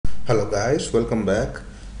Hello guys, welcome back.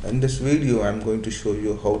 In this video I'm going to show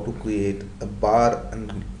you how to create a bar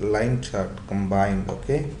and line chart combined.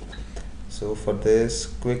 Okay, so for this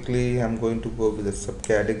quickly I'm going to go with the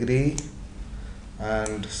subcategory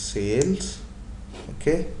and sales.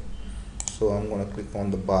 Okay, so I'm going to click on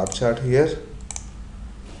the bar chart here,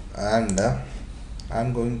 and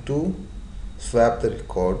I'm going to swap the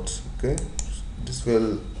records. Okay, this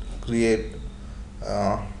will create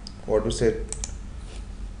what we say,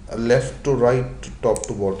 left to right, top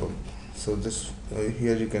to bottom. So this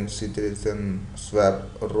here you can see there is an swap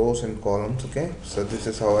rows and columns. Okay, so this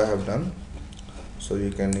is how I have done. So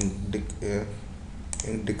you can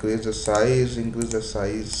decrease the size, increase the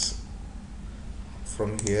size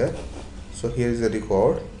from here. So here is the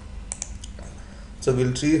record. So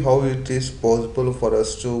we'll see how it is possible for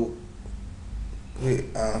us to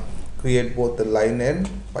create both the line and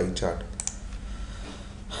pie chart.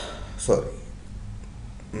 Sorry,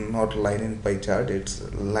 not line and pie chart, it's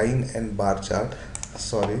line and bar chart.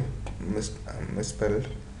 Sorry, misspelled.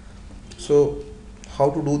 So how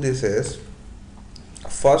to do this is,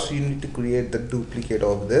 first you need to create the duplicate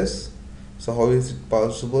of this. So how is it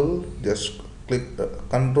possible? Just click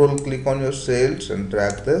control click on your sales and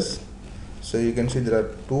drag this. So you can see there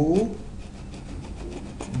are two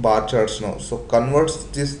bar charts now. So converts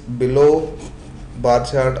this below bar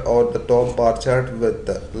chart or the top bar chart with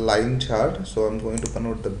the line chart. So I'm going to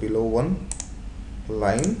convert the below one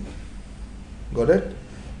line. Got it?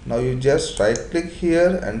 Now you just right click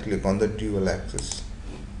here and click on the dual axis.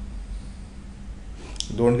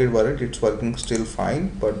 Don't get worried, it's working still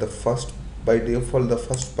fine, but the first, by default the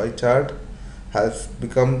first pie chart has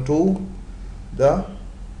become to the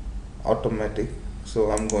automatic.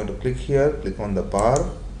 So I'm going to click here, click on the bar.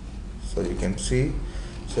 So you can see,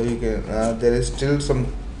 so you can there is still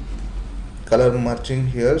some color matching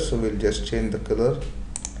here, so we'll just change the color.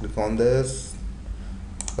 Click on this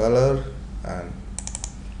color and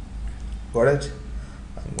got it.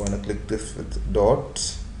 I'm going to click this with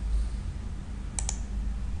dots.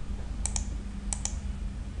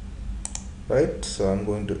 Right, so I'm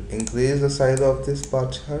going to increase the size of this bar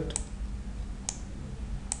chart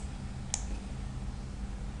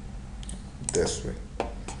this way.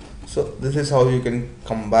 So this is how you can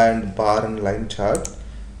combine bar and line chart,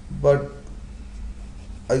 but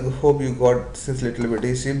I hope you got this little bit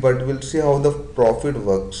easy, but we'll see how the profit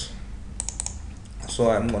works. So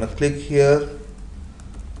I'm gonna click here,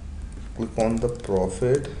 click on the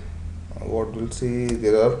profit. What we'll see,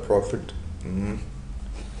 there are profit,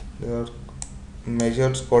 there are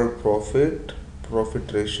measures called profit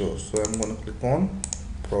ratio. So I'm gonna click on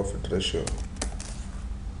profit ratio.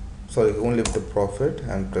 Sorry, only the profit,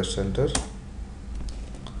 and press enter.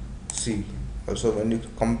 See, also when you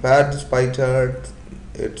compare this pie chart,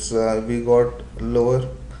 it's we got lower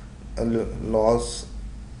loss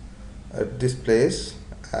at this place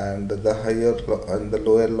and the higher and the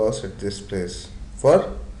lower loss at this place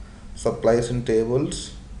for supplies and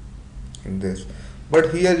tables in this.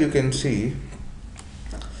 But here you can see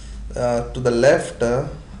to the left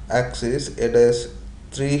axis it is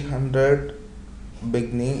 300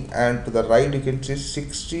 beginning, and to the right you can see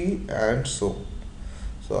 60 and so.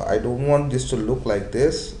 So I don't want this to look like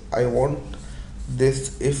this. I want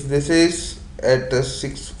this, if this is at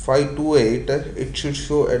 6528, it should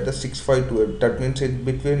show at the 6528. That means it's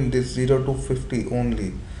between this 0 to 50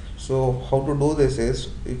 only. So how to do this is,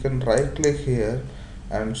 you can right click here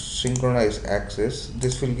and synchronize axis.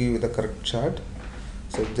 This will give you the correct chart.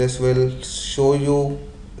 So this will show you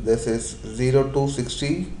this is 0 to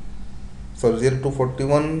 60, so 0 to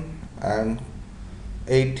 41 and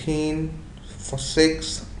 18 for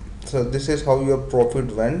 6. So this is how your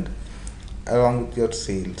profit went along with your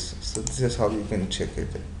sales. So this is how you can check it.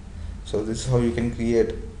 So this is how you can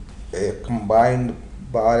create a combined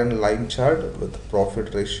bar and line chart with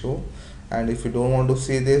profit ratio. And if you don't want to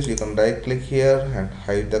see this, you can right click here and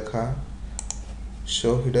hide the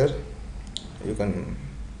show header. You can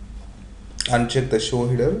uncheck the show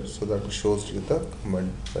header so that it shows you the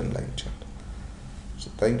combined line chart. So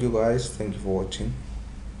thank you guys, thank you for watching.